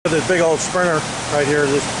This big old Sprinter right here,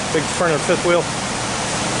 this big Sprinter fifth wheel.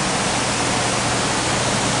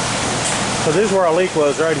 So this is where our leak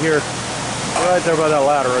was, right here. Right there by that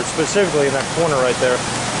ladder, specifically in that corner right there.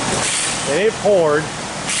 And it poured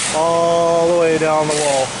all the way down the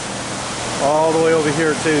wall. All the way over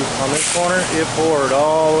here too. On this corner, it poured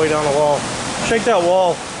all the way down the wall. Shake that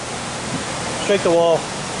wall. Shake the wall.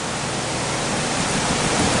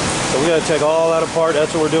 So we gotta take all that apart.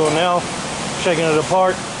 That's what we're doing now. Shaking it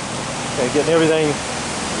apart. Okay, getting everything,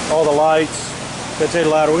 all the lights. Gotta take the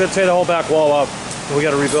ladder. We're gonna take the whole back wall up. And we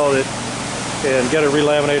gotta rebuild it and get it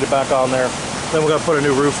relaminated back on there. Then we're gonna put a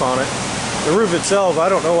new roof on it. The roof itself, I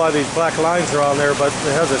don't know why these black lines are on there, but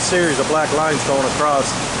it has a series of black lines going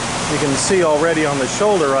across. You can see already on the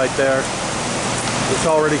shoulder right there, it's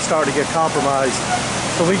already starting to get compromised.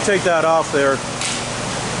 So we take that off there.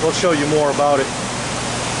 We'll show you more about it.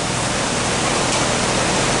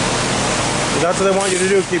 That's what they want you to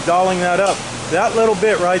do, keep dialing that up. That little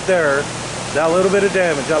bit right there, that little bit of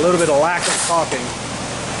damage, that little bit of lack of caulking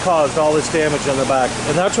caused all this damage on the back.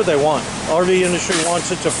 And that's what they want. RV industry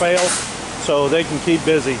wants it to fail so they can keep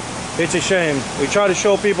busy. It's a shame. We try to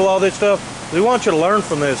show people all this stuff. We want you to learn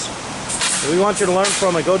from this. We want you to learn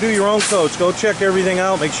from it. Go do your own coats. Go check everything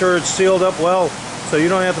out. Make sure it's sealed up well so you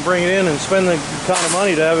don't have to bring it in and spend the kind of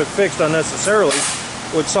money to have it fixed unnecessarily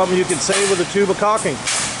with something you can save with a tube of caulking.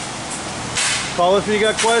 Call if you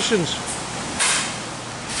got questions.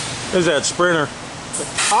 There's that Sprinter, the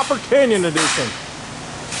Copper Canyon edition.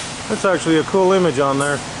 That's actually a cool image on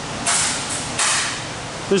there.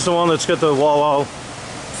 This is the one that's got the wall all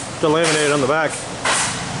delaminated on the back.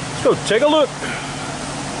 Let's go take a look.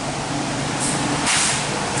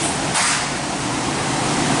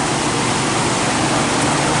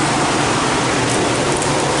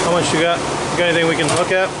 How much you got? You got anything we can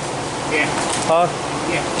look at? Yeah. Huh?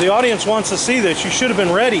 Yeah. The audience wants to see this. You should have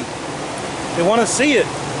been ready. They want to see it.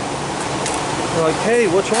 They're like, hey,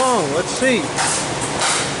 what's wrong? Let's see. You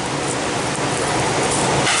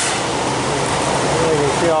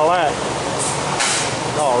can see all that.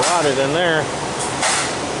 It's all rotted in there.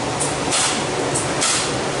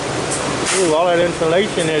 Ooh, all that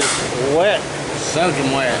insulation is wet.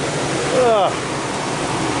 Soaking wet. Ugh.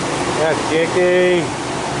 That's icky.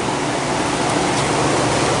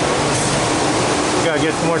 Gotta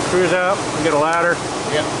get some more screws out. We'll get a ladder.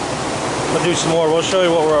 Yep. We'll do some more. We'll show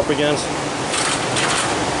you what we're up against.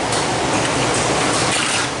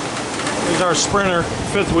 Here's our Sprinter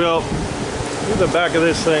fifth wheel. Look at the back of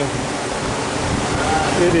this thing.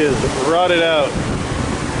 It is rotted out.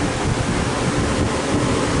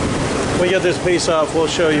 When we get this piece off, we'll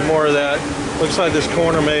show you more of that. Looks like this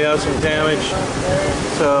corner may have some damage.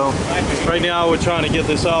 So right now we're trying to get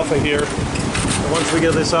this off of here. And once we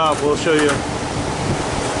get this off, we'll show you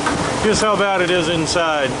just how bad it is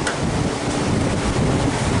inside.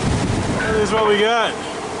 And this is what we got.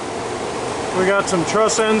 We got some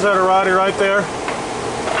truss ends that are rotted right there.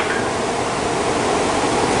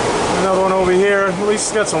 Another one over here. At least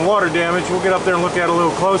it's got some water damage. We'll get up there and look at it a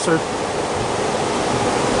little closer.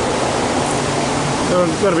 I'm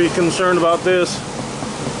going to be concerned about this.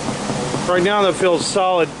 Right now that feels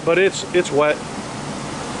solid, but it's wet.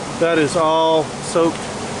 That is all soaked.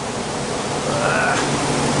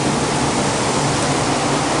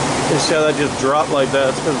 You see how that just dropped like that?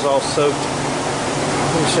 It's because it's all soaked.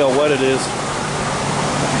 You see how wet it is.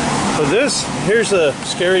 So this, here's the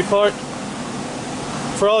scary part.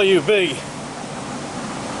 For all you big,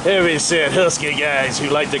 heavy-set husky guys who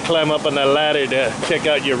like to climb up on the ladder to check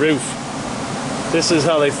out your roof. This is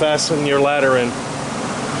how they fasten your ladder in.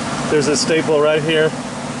 There's a staple right here.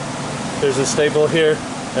 There's a staple here,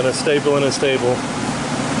 and a staple and a staple.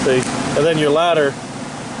 See? And then your ladder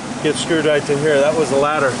gets screwed right to here. That was the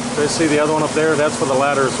ladder. You see the other one up there? That's for the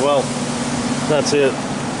ladder as well. That's it.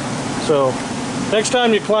 So next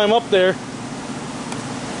time you climb up there,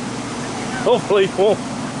 hopefully you won't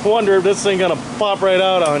wonder if this thing gonna pop right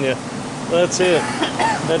out on you. That's it.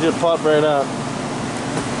 That just popped right out.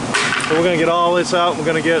 So we're gonna get all this out. We're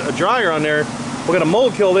gonna get a dryer on there. We're gonna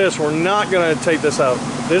mold kill this. We're not gonna take this out.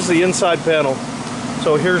 This is the inside panel.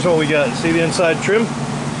 So here's what we got. See the inside trim?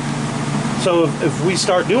 So if we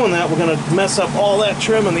start doing that, we're gonna mess up all that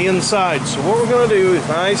trim on the inside. So what we're gonna do is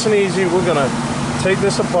nice and easy. We're gonna take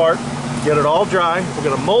this apart, get it all dry. We're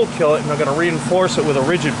gonna mold kill it, and we're gonna reinforce it with a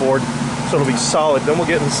rigid board so it'll be solid. Then we'll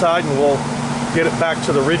get inside and we'll get it back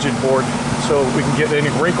to the rigid board so we can get any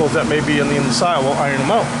wrinkles that may be in the inside. We'll iron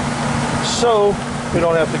them out. So we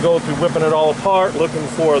don't have to go through whipping it all apart, looking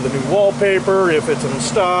for the new wallpaper, if it's in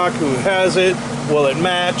stock, who has it, will it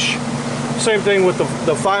match. Same thing with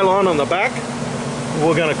the Phylon on the back.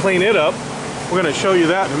 We're gonna clean it up. We're going to show you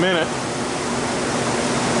that in a minute.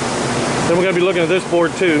 Then we're going to be looking at this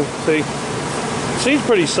board too. See, it seems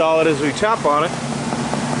pretty solid as we tap on it,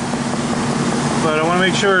 but I want to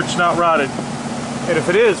make sure it's not rotted. And if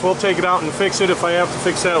it is, we'll take it out and fix it. If I have to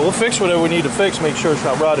fix that, we'll fix whatever we need to fix, make sure it's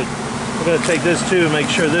not rotted. We're going to take this too and make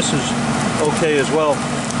sure this is okay as well.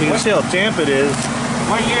 You can see how damp it is.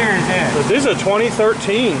 What year is that? This is a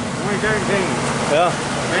 2013. 2013. Yeah.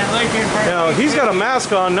 Now, he's got a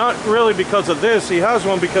mask on, not really because of this. He has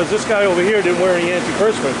one because this guy over here didn't wear any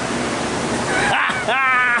anti-Christmas.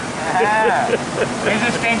 There's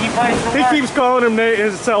a stingy place for He keeps calling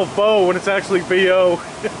himself Bo when it's actually B.O.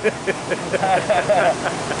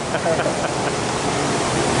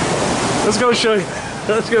 Let's go show you.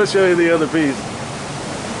 Let's go show you the other piece.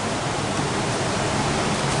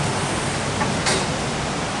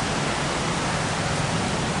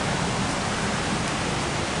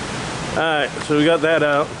 Alright, so we got that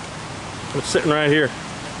out. It's sitting right here.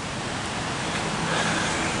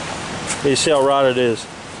 You see how rotted it is.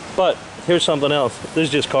 But here's something else. This is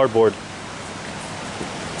just cardboard.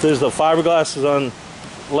 There's the fiberglass is on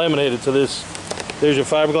laminated to this. There's your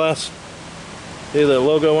fiberglass. See the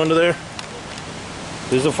logo under there?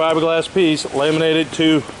 There's a fiberglass piece laminated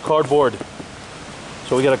to cardboard.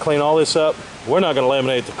 So we got to clean all this up. We're not going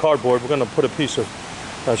to laminate the cardboard. We're going to put a piece of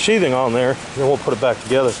sheathing on there, then we'll put it back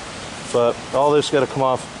together. But all this got to come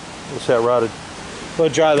off. It's that rotted. We'll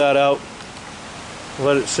dry that out.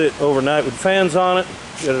 Let it sit overnight with fans on it.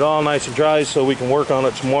 Get it all nice and dry so we can work on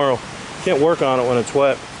it tomorrow. Can't work on it when it's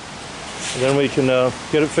wet. And then we can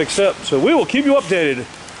get it fixed up. So we will keep you updated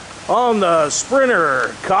on the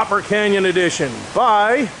Sprinter Copper Canyon Edition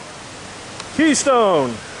by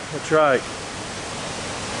Keystone. That's right.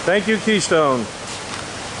 Thank you, Keystone,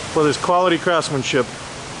 for this quality craftsmanship.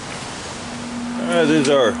 This is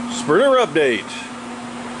our Sprinter update.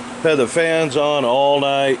 Had the fans on all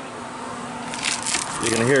night. You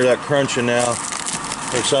can hear that crunching now.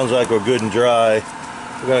 It sounds like we're good and dry.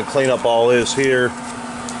 We're going to clean up all this here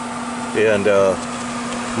and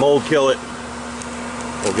mold kill it.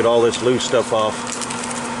 We'll get all this loose stuff off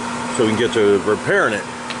so we can get to repairing it.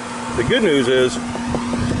 The good news is,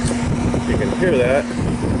 you can hear that.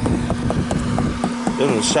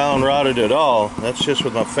 Doesn't sound rotted at all. That's just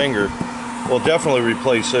with my finger. We'll definitely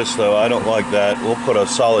replace this though. I don't like that. We'll put a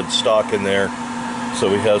solid stock in there so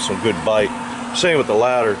we have some good bite. Same with the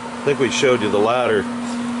ladder. I think we showed you the ladder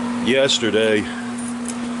yesterday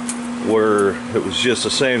where it was just the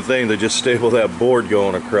same thing. They just stapled that board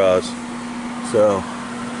going across. So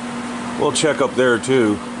we'll check up there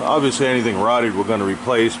too. Obviously anything rotted we're going to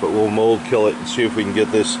replace, but we'll mold kill it and see if we can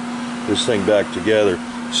get this thing back together.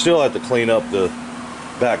 Still have to clean up the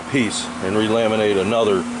back piece and relaminate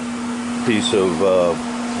another piece of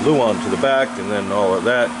Luan to the back, and then all of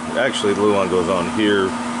that. Actually the Luan goes on here.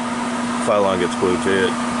 Phylon gets glued to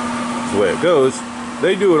it. That's the way it goes.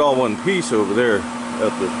 They do it all one piece over there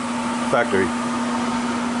at the factory.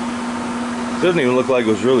 Doesn't even look like it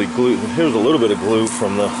was really glued. Here's a little bit of glue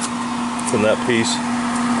from that piece.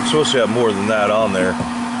 You're supposed to have more than that on there,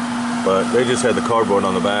 but they just had the cardboard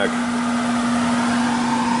on the back.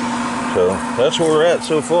 So that's where we're at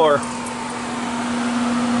so far.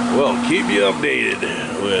 We'll keep you updated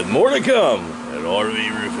with more to come at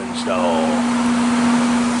RV Roof Install.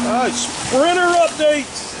 Alright, Sprinter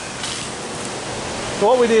update. So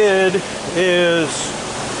what we did is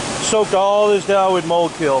soaked all this down with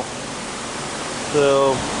mold kill.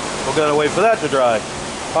 So we're gonna wait for that to dry.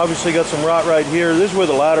 Obviously got some rot right here. This is where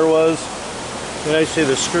the ladder was. And I see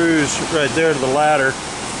the screws right there to the ladder.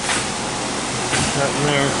 Right in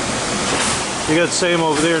there. You got the same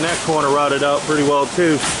over there, and that corner rotted out pretty well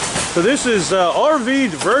too. So this is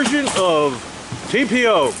RV'd version of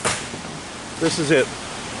TPO. This is it.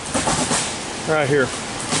 Right here.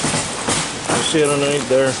 You see it underneath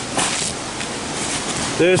there.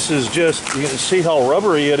 This is just, you can see how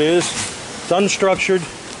rubbery it is. It's unstructured.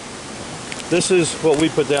 This is what we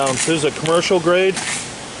put down. This is a commercial grade.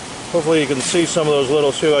 Hopefully you can see some of those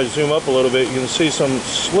little, see if I zoom up a little bit, you can see some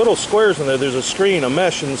little squares in there. There's a screen, a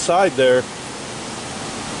mesh inside there.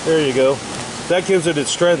 There you go. That gives it its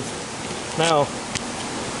strength. Now,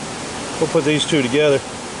 we'll put these two together.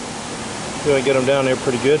 We're going to get them down there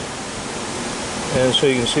pretty good. And so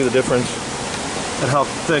you can see the difference and how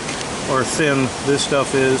thick or thin this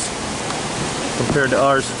stuff is compared to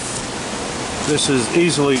ours. This is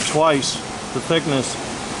easily twice the thickness,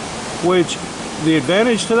 which the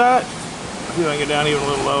advantage to that, if I get down even a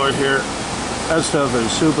little lower here, that stuff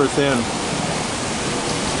is super thin.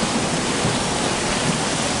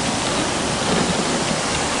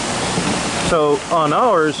 So on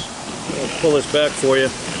ours, I'll pull this back for you.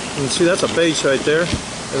 You can see that's a base right there,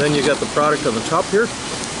 and then you got the product on the top here.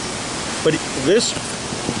 But this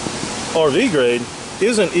RV grade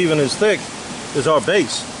isn't even as thick as our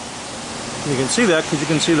base. You can see that because you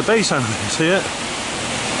can see the base on it. See it?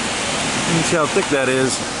 You can see how thick that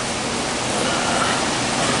is.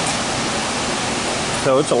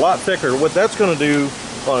 So it's a lot thicker. What that's going to do,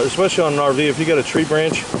 especially on an RV, if you get a tree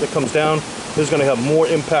branch that comes down, it's going to have more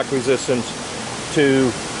impact resistance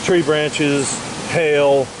to tree branches,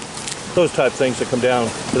 hail, those type things that come down.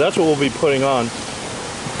 So that's what we'll be putting on.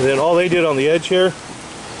 And then all they did on the edge here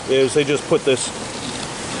is they just put this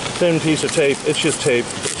thin piece of tape. It's just tape.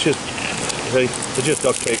 It's just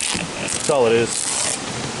duct tape. That's all it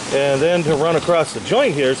is. And then to run across the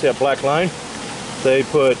joint here, see that black line? They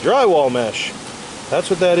put drywall mesh. That's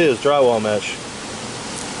what that is, drywall mesh.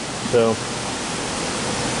 So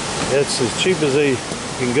it's as cheap as they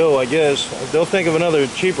can go, I guess. They'll think of another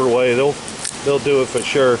cheaper way. They'll do it for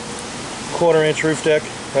sure. 1/4 inch roof deck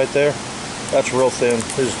right there. That's real thin.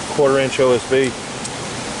 This is 1/4 inch OSB.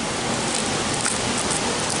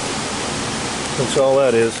 That's all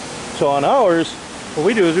that is. So on ours, what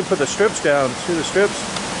we do is we put the strips down. See the strips?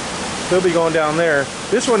 They'll be going down there.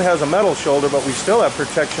 This one has a metal shoulder, but we still have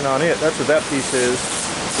protection on it. That's what that piece is.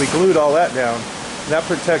 We glued all that down. That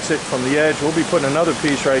protects it from the edge. We'll be putting another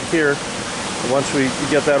piece right here once we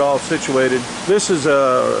get that all situated. This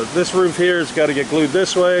roof here has got to get glued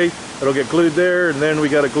this way. It'll get glued there, and then we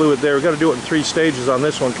got to glue it there. We got to do it in 3 stages on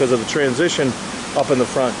this one because of the transition up in the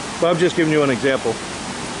front. But I'm just giving you an example.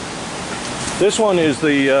 This one is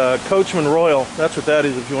the Coachman Royal. That's what that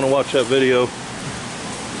is if you want to watch that video.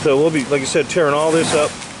 So we'll be, like I said, tearing all this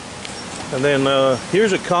up. And then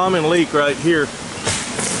here's a common leak right here.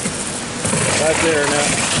 Right there now.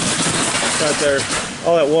 Right there.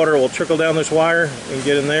 All that water will trickle down this wire and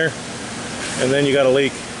get in there. And then you got a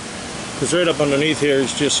leak. Because right up underneath here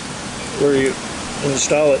is just where you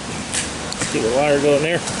install it. See the wire go in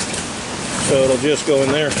there? So it'll just go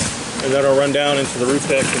in there. And then it'll run down into the roof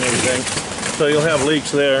deck and everything. So you'll have leaks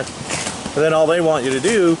there. And then all they want you to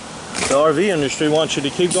do, the RV industry wants you to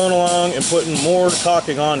keep going along and putting more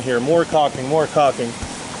caulking on here. More caulking, more caulking.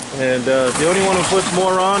 And the only one who puts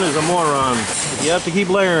more on is a moron. If you have to keep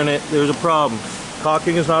layering it, there's a problem.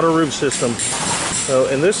 Caulking is not a roof system. So,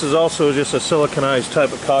 and this is also just a siliconized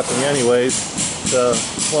type of caulking anyways.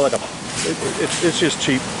 It's more like it's just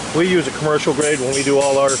cheap. We use a commercial grade when we do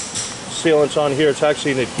all our sealants on here. It's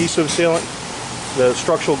actually an adhesive sealant. The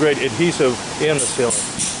structural grade adhesive in the sealant.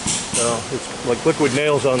 So it's like liquid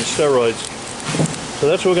nails on steroids. So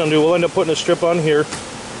that's what we're going to do. We'll end up putting a strip on here.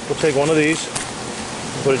 We'll take one of these,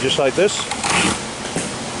 put it just like this.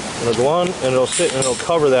 And it'll go on, and it'll sit, and it'll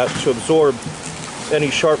cover that to absorb any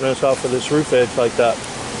sharpness off of this roof edge like that.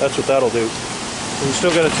 That's what that'll do. We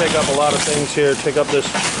still got to take up a lot of things here. Take up this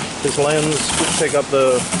lens. Take up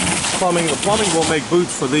the plumbing. The plumbing will make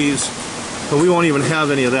boots for these, but we won't even have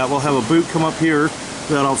any of that. We'll have a boot come up here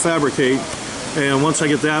that I'll fabricate. And once I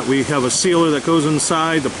get that, we have a sealer that goes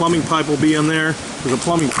inside. The plumbing pipe will be in there, because the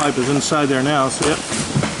plumbing pipe is inside there now. So yep,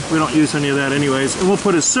 we don't use any of that anyways. And we'll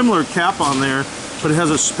put a similar cap on there, but it has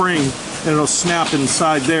a spring, and it'll snap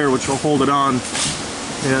inside there, which will hold it on.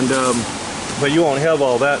 And but you won't have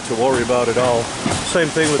all that to worry about at all. Same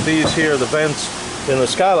thing with these here, the vents and the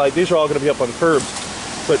skylight. These are all going to be up on curbs.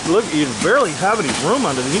 But look, you barely have any room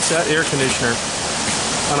underneath that air conditioner.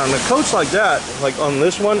 And on a coach like that, like on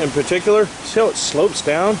this one in particular, see how it slopes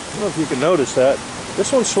down? I don't know if you can notice that.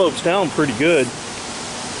 This one slopes down pretty good.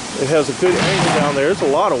 It has a good angle down there. There's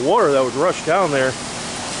a lot of water that would rush down there.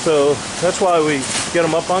 So that's why we get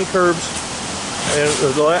them up on curbs. And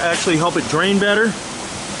it'll actually help it drain better.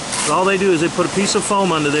 So all they do is they put a piece of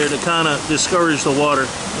foam under there to kind of discourage the water.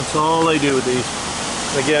 That's all they do with these.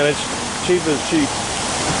 And again, it's cheap as cheap.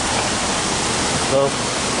 So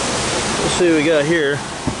let's see what we got here.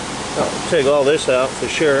 I'll take all this out for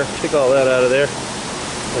sure. Take all that out of there.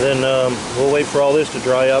 And then we'll wait for all this to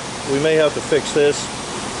dry up. We may have to fix this.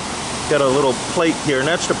 Got a little plate here, and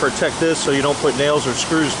that's to protect this so you don't put nails or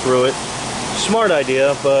screws through it. Smart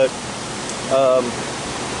idea, but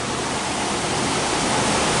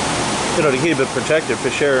you know, to keep it protected for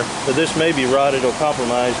sure. But this may be rotted or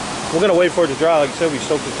compromised. We're gonna wait for it to dry. Like I said, we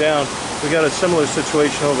soaked it down. We got a similar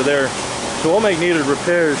situation over there. So we'll make needed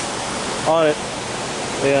repairs on it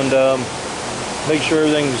and make sure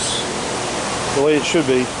everything's the way it should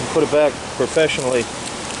be and put it back professionally.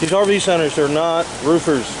 These RV centers are not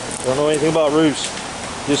roofers. They don't know anything about roofs.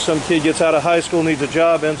 Just some kid gets out of high school, needs a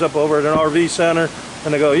job, ends up over at an RV center,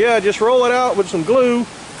 and they go, yeah, just roll it out with some glue,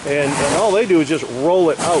 and all they do is just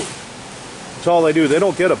roll it out. That's all they do. They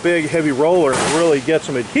don't get a big heavy roller and really get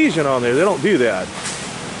some adhesion on there. They don't do that.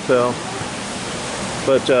 So,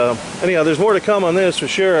 but anyhow, there's more to come on this for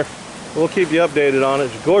sure. We'll keep you updated on it.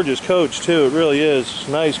 It's a gorgeous coach too, it really is. It's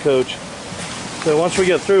a nice coach. So once we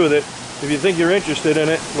get through with it, if you think you're interested in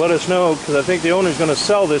it, let us know, because I think the owner's going to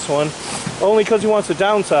sell this one, only because he wants to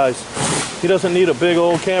downsize. He doesn't need a big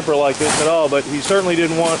old camper like this at all, but he certainly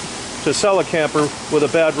didn't want to sell a camper with a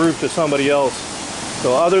bad roof to somebody else.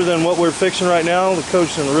 So other than what we're fixing right now, the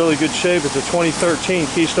coach is in really good shape. It's a 2013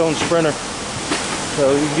 Keystone Sprinter.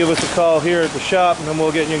 So you can give us a call here at the shop, and then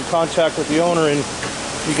we'll get you in contact with the owner, and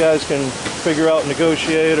you guys can figure out,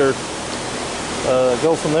 negotiate, or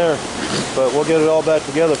go from there. But we'll get it all back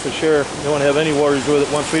together for sure. You don't want to have any worries with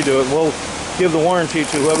it once we do it. We'll give the warranty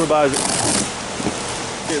to whoever buys it.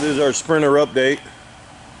 Okay, this is our Sprinter update.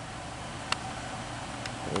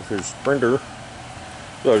 This is Sprinter.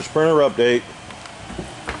 So our Sprinter update.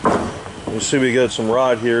 You see we got some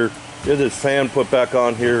rod here. Get this fan put back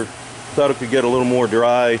on here. Thought it could get a little more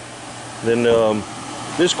dry. Then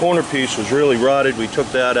this corner piece was really rotted. We took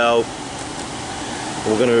that out.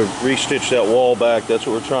 We're going to re-stitch that wall back. That's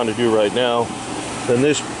what we're trying to do right now. Then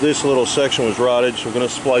this little section was rotted, so we're going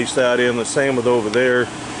to splice that in. The same with over there.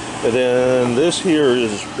 And then this here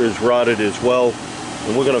is rotted as well.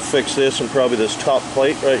 And we're going to fix this and probably this top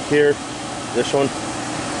plate right here. This one.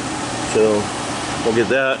 So we'll get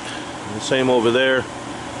that. And the same over there.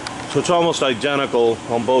 So it's almost identical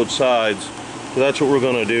on both sides. So that's what we're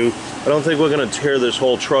going to do. I don't think we're going to tear this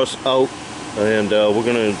whole truss out, and we're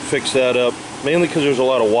going to fix that up, mainly because there's a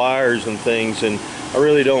lot of wires and things, and I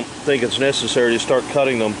really don't think it's necessary to start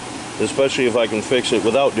cutting them, especially if I can fix it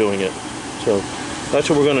without doing it. So that's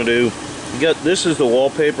what we're going to do. This is the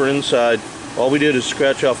wallpaper inside. All we did is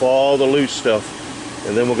scratch off all the loose stuff,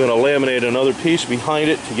 and then we're going to laminate another piece behind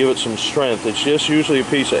it to give it some strength. It's just usually a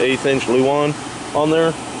piece of 1/8 inch Luan on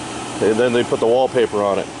there, and then they put the wallpaper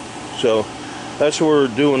on it. So that's what we're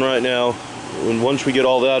doing right now. And once we get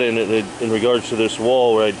all that in regards to this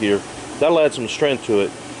wall right here, that'll add some strength to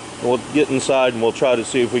it. And we'll get inside and we'll try to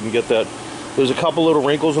see if we can get that. There's a couple little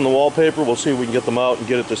wrinkles in the wallpaper. We'll see if we can get them out and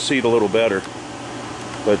get it to seat a little better.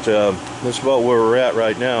 But that's about where we're at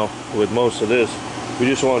right now with most of this. We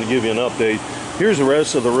just wanted to give you an update. Here's the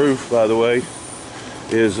rest of the roof, by the way.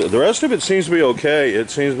 The rest of it seems to be okay. It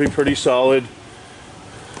seems to be pretty solid.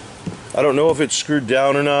 I don't know if it's screwed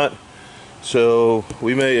down or not, so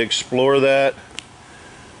we may explore that.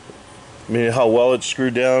 I mean, how well it's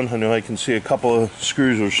screwed down. I know I can see a couple of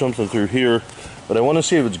screws or something through here, but I want to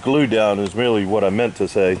see if it's glued down is merely what I meant to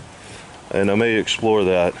say, and I may explore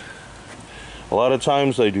that. A lot of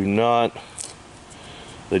times they do not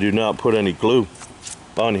put any glue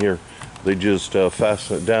on here. They just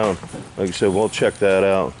fasten it down. Like I said, we'll check that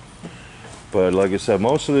out. But like I said,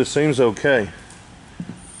 most of this seems okay.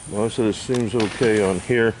 Most of this seems okay on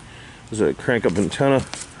here. There's a crank up antenna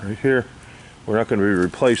right here. We're not going to be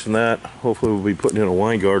replacing that. Hopefully we'll be putting in a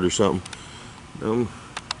line guard or something.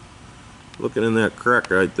 Looking in that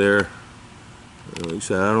crack right there. Like I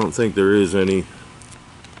said, I don't think there is any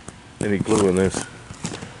glue in this.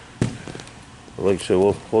 Like I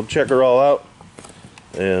said, we'll check her all out,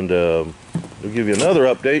 and we'll give you another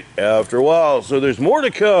update after a while. So there's more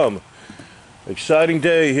to come. Exciting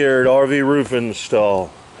day here at RV Roof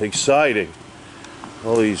Install. Exciting.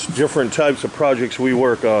 All these different types of projects we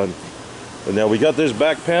work on. And now we got this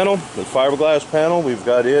back panel, the fiberglass panel. We've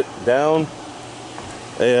got it down,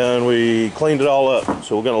 and we cleaned it all up.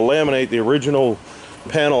 So we're going to laminate the original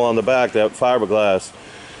panel on the back, that fiberglass.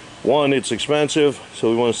 One, it's expensive, so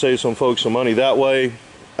we want to save some folks some money that way.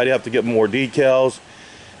 I'd have to get more decals,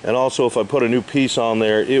 and also if I put a new piece on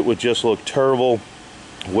there, it would just look terrible,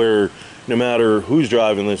 where no matter who's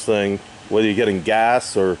driving this thing, whether you're getting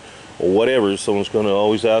gas or whatever, someone's going to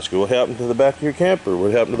always ask you, what happened to the back of your camper?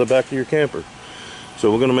 What happened to the back of your camper?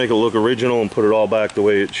 So we're going to make it look original and put it all back the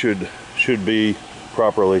way it should be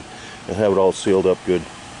properly, and have it all sealed up good.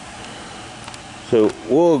 So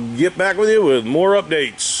we'll get back with you with more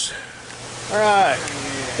updates. Alright,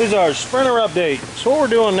 this is our Sprinter update. So what we're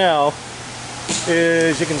doing now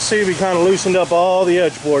is, you can see we kind of loosened up all the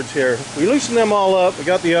edge boards here. We loosened them all up. We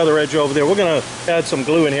got the other edge over there. We're going to add some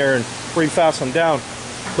glue in here and refasten them down.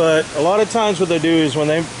 But a lot of times what they do is, when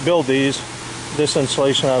they build these, this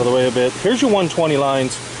insulation out of the way a bit, here's your 120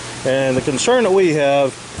 lines, and the concern that we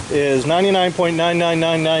have is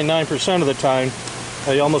 99.99999% of the time,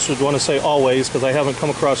 I almost would want to say always, because I haven't come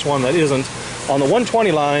across one that isn't, on the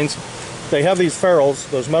 120 lines, they have these ferrules,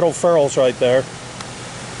 those metal ferrules right there.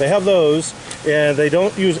 They have those, and they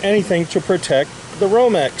don't use anything to protect the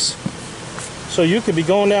Romex. So you could be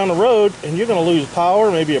going down the road and you're going to lose power,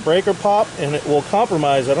 maybe a breaker pop, and it will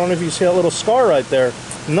compromise. I don't know if you see that little scar right there.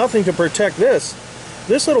 Nothing to protect this.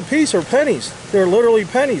 this little piece are pennies. They're literally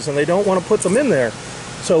pennies, and they don't want to put them in there.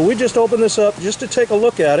 So we just opened this up just to take a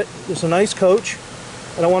look at it. It's a nice coach,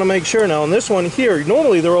 and I want to make sure now. On this one here,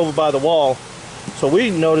 normally they're over by the wall, so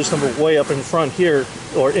we noticed them way up in front here,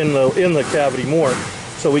 or in the cavity more.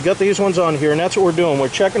 So we got these ones on here, and that's what we're doing. We're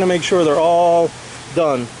checking to make sure they're all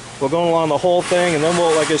done. We're going along the whole thing, and then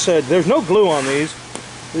we'll, like I said, there's no glue on these.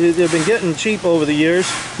 They've been getting cheap over the years.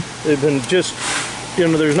 They've been just, you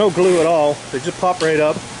know, there's no glue at all. They just pop right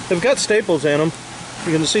up. They've got staples in them.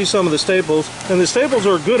 You can see some of the staples, and the staples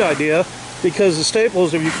are a good idea because the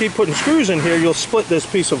staples, if you keep putting screws in here, you'll split this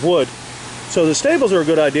piece of wood. So the staples are a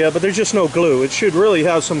good idea, but there's just no glue. It should really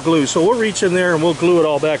have some glue. So we'll reach in there and we'll glue it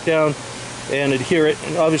all back down and adhere it,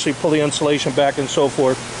 and obviously pull the insulation back and so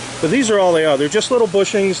forth. But these are all they are. They're just little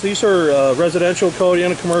bushings. These are residential code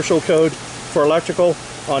and a commercial code for electrical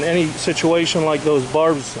on any situation like those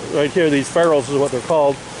barbs right here. These ferrules is what they're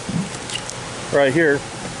called right here.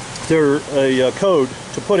 They're a code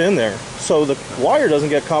to put in there so the wire doesn't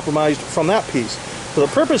get compromised from that piece. So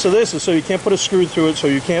the purpose of this is so you can't put a screw through it, so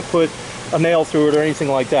you can't put a nail through it or anything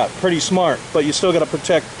like that. Pretty smart, but you still got to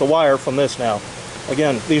protect the wire from this now.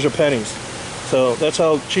 Again, these are pennies. So that's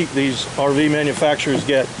how cheap these RV manufacturers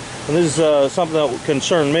get. And this is something that would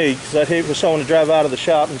concern me, because I'd hate for someone to drive out of the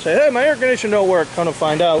shop and say, hey, my air conditioner don't work. Kind of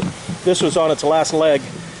find out this was on its last leg,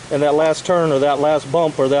 and that last turn or that last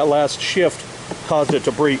bump or that last shift caused it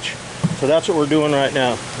to breach. So that's what we're doing right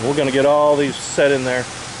now. We're going to get all these set in there,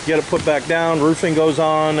 get it put back down, roofing goes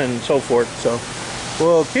on, and so forth. So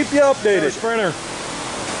we'll keep you updated. Sprinter.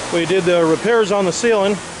 We did the repairs on the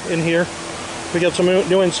ceiling in here. We got some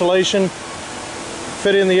new insulation.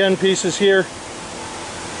 Fit in the end pieces here.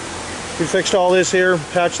 We fixed all this here,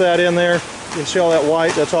 patched that in there. You can see all that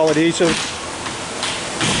white, that's all adhesive.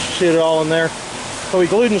 See it all in there. So we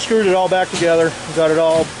glued and screwed it all back together, got it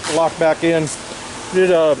all locked back in.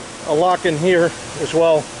 Did a lock in here as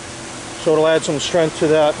well, so it'll add some strength to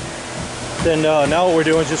that. Then now what we're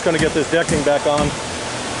doing is just going to get this decking back on.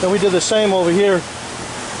 Then we did the same over here.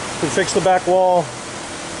 We fixed the back wall.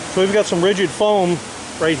 So we've got some rigid foam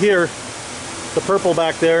right here. The purple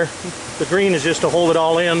back there. The green is just to hold it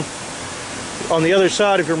all in. On the other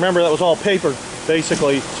side, if you remember, that was all paper,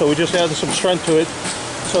 basically. So we just added some strength to it.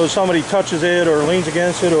 So if somebody touches it or leans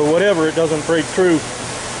against it or whatever, it doesn't break through.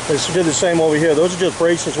 We did the same over here. Those are just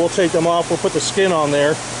braces. We'll take them off. We'll put the skin on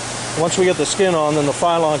there. Once we get the skin on, then the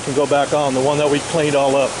Phylon can go back on, the one that we cleaned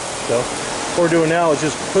all up. So what we're doing now is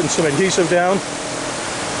just putting some adhesive down.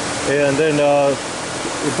 And then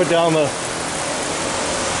we put the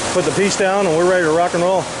piece down, and we're ready to rock and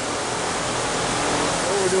roll.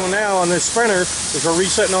 What we're doing now on this sprinter is we're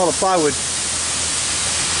resetting all the plywood.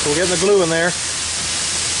 So we're getting the glue in there.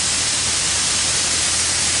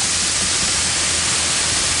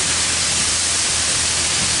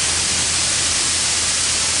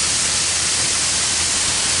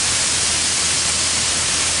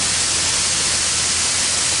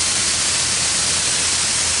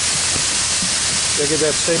 Gotta get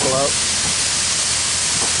that staple out.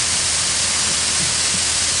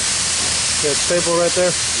 That staple right there?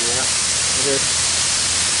 Yeah. Okay.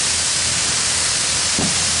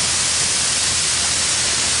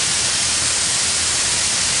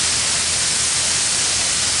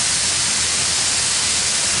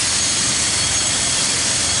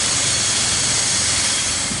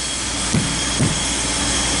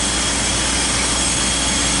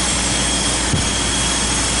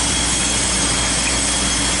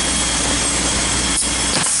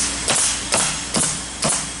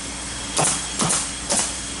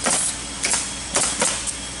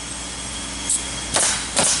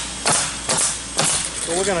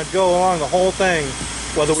 So we're going to go along the whole thing,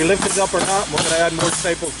 whether we lift it up or not. We're going to add more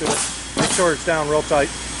staples to it. Make sure it's down real tight.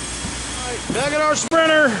 All right, back at our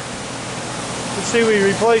sprinter. You see we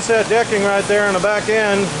replaced that decking right there on the back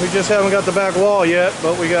end. We just haven't got the back wall yet,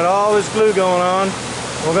 but we got all this glue going on.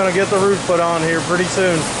 We're going to get the roof put on here pretty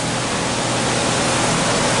soon.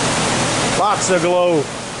 Lots of glue.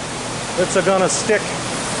 It's gonna stick.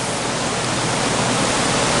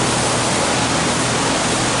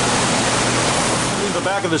 The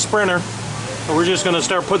back of the sprinter, and we're just going to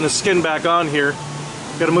start putting the skin back on here.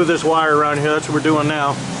 Got to move this wire around here. That's what we're doing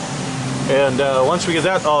now. And once we get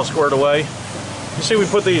that all squared away, you see we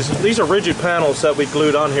put these are rigid panels that we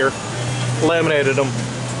glued on here, laminated them.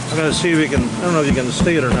 I'm going to see if we can, I don't know if you can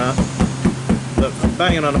see it or not, but I'm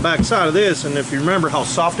banging on the back side of this, and if you remember how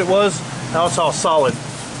soft it was, now it's all solid.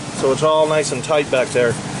 So it's all nice and tight back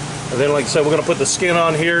there. And then, like I said, we're going to put the skin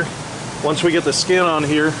on here. Once we get the skin on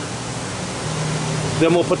here,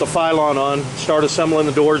 Then we'll put the Phylon on, start assembling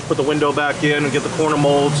the doors, put the window back in, and get the corner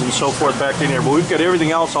molds and so forth back in here. But we've got everything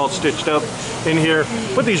else all stitched up in here.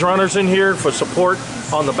 Put these runners in here for support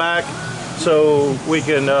on the back, so we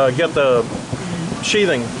can get the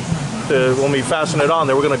sheathing when we fasten it on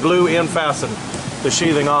there. We're going to glue and fasten the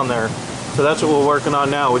sheathing on there. So that's what we're working on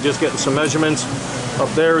now. We're just getting some measurements up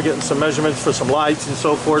there. We're getting some measurements for some lights and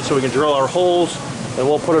so forth, so we can drill our holes, and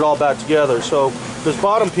we'll put it all back together. So this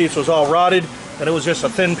bottom piece was all rotted, and it was just a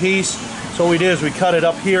thin piece. So what we did is we cut it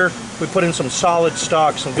up here. We put in some solid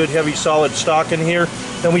stock, some good heavy solid stock in here.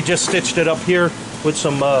 Then we just stitched it up here with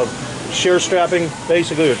some shear strapping,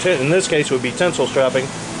 basically, or in this case it would be tensile strapping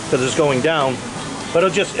because it's going down. But it'll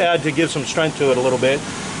just add to give some strength to it a little bit.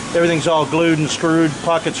 Everything's all glued and screwed,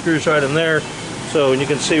 pocket screws right in there. So you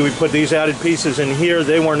can see we put these added pieces in here.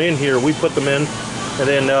 They weren't in here, we put them in. And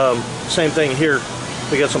then same thing here.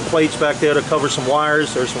 We got some plates back there to cover some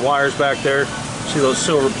wires. There's some wires back there. See those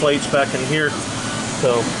silver plates back in here.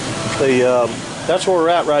 So that's where we're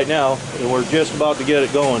at right now, and we're just about to get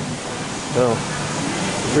it going. So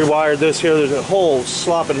rewired this here. There's a whole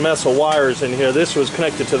slopping mess of wires in here. This was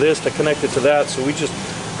connected to this to connect it to that. So we just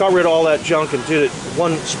got rid of all that junk and did it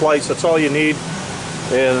one splice. That's all you need.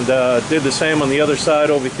 And did the same on the other side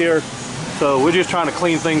over here. So we're just trying to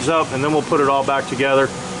clean things up, and then we'll put it all back together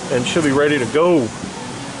and should be ready to go.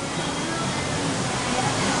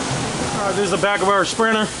 Alright, this is the back of our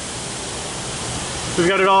Sprinter. We've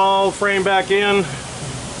got it all framed back in.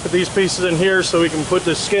 Put these pieces in here so we can put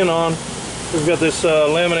this skin on. We've got this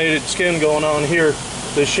laminated skin going on here,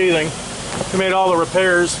 this sheathing. We made all the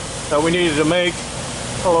repairs that we needed to make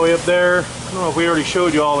all the way up there. I don't know if we already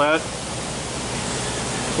showed you all that.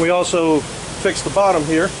 We also fixed the bottom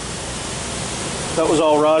here. That was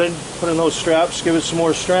all rotted. Put in those straps, give it some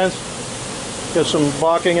more strength. Got some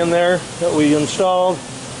blocking in there that we installed.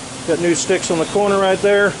 Got new sticks on the corner right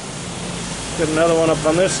there. Got another one up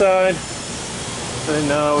on this side.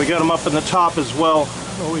 And we got them up in the top as well.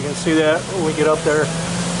 Oh, we can see that when we get up there.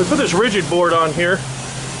 We put this rigid board on here.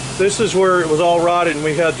 This is where it was all rotted and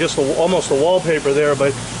we had just almost a wallpaper there,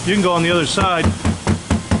 but you can go on the other side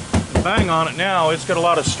and bang on it now. It's got a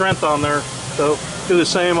lot of strength on there. So do the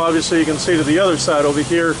same. Obviously you can see to the other side over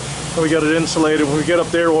here. We got it insulated. When we get up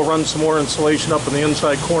there, we'll run some more insulation up in the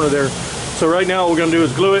inside corner there. So right now what we're going to do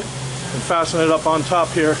is glue it and fasten it up on top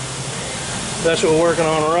here. That's what we're working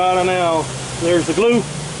on right now. There's the glue.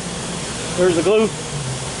 There's the glue.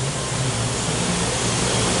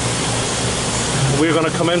 We're going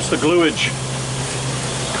to commence the gluage.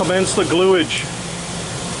 Commence the gluage.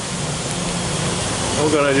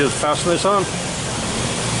 We're going to just fasten this on.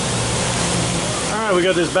 Alright, we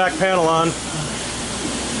got this back panel on.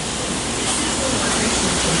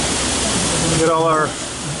 Get all our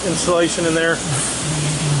insulation in there.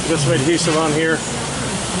 Got some adhesive on here.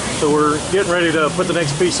 So we're getting ready to put the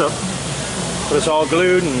next piece up. But it's all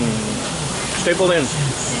glued and stapled in.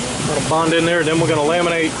 Got a bond in there, then we're going to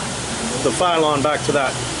laminate the Phylon back to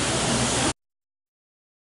that.